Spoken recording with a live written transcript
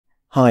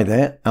Hi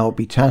there,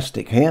 Alby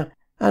Tastic here,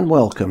 and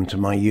welcome to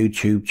my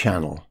YouTube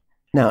channel.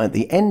 Now at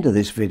the end of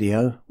this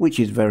video, which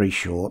is very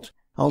short,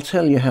 I'll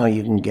tell you how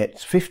you can get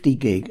 50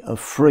 gig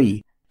of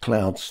free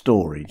cloud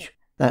storage.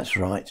 That's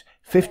right,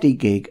 50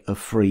 gig of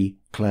free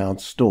cloud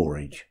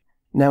storage.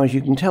 Now as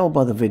you can tell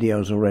by the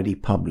videos already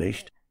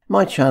published,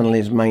 my channel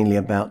is mainly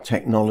about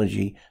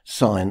technology,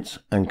 science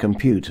and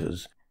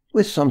computers,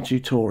 with some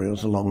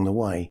tutorials along the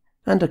way,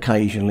 and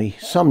occasionally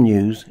some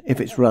news if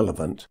it's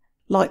relevant.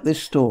 Like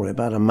this story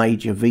about a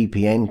major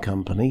VPN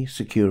company,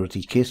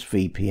 Security Kiss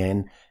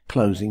VPN,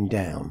 closing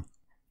down.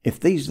 If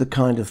these are the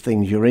kind of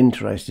things you're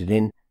interested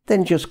in,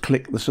 then just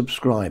click the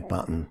subscribe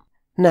button.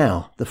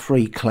 Now, the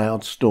free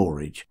cloud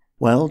storage.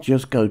 Well,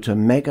 just go to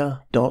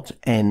mega.nz,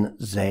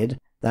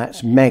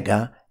 that's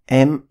mega,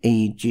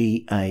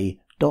 MEGA.nz,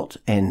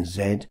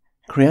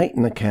 create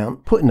an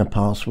account, put in a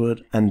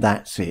password, and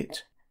that's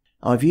it.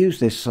 I've used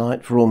this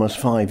site for almost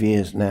 5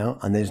 years now,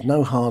 and there's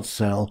no hard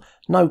sell,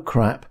 no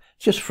crap,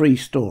 just free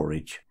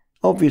storage.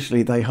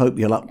 Obviously they hope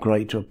you'll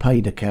upgrade to a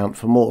paid account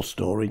for more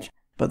storage,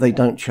 but they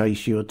don't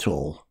chase you at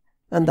all.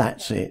 And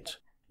that's it.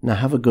 Now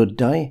have a good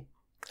day,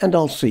 and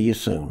I'll see you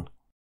soon.